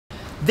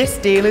This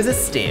deal is a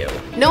steal.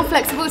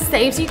 Non-flexible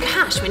saves you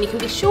cash when you can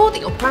be sure that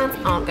your plans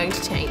aren't going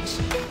to change.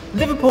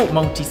 Liverpool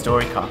Multi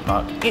Storey car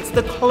park. It's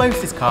the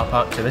closest car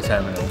park to the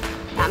terminal.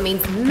 That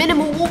means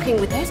minimal walking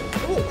with those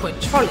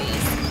awkward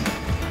trolleys.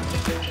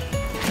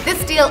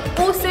 This deal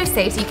also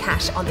saves you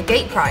cash on the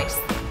gate price.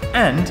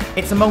 And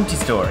it's a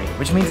multi-storey,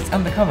 which means it's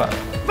undercover.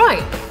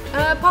 Right,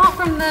 apart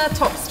from the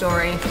top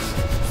story.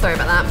 Sorry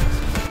about that.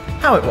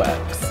 How it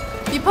works.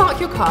 You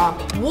park your car,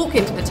 walk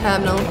into the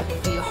terminal,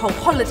 do your whole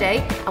holiday,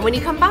 and when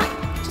you come back,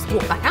 just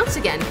walk back out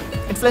again.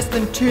 It's less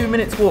than 2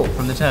 minutes walk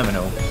from the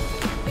terminal.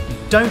 You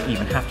don't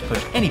even have to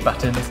push any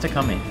buttons to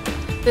come in.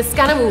 The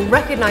scanner will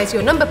recognise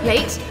your number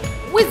plate,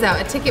 whiz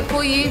out a ticket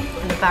for you,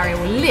 and the barrier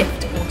will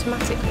lift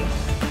automatically.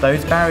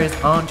 Those barriers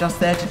aren't just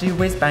there to do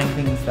whiz-bang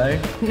things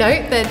though. No,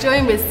 they're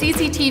joined with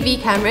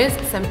CCTV cameras,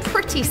 some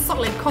pretty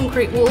solid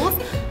concrete walls,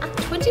 and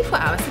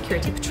 24-hour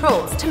security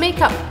patrols to make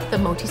up the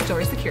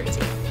multi-storey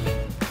security.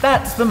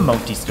 That's the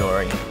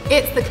multi-storey.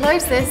 It's the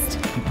closest.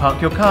 You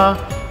park your car,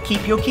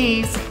 keep your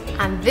keys.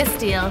 And this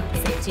deal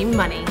saves you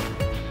money.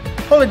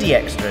 Holiday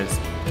extras.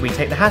 We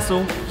take the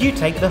hassle, you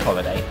take the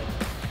holiday.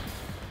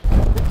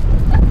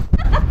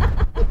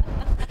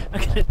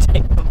 I'm gonna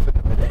take one for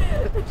the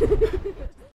minute.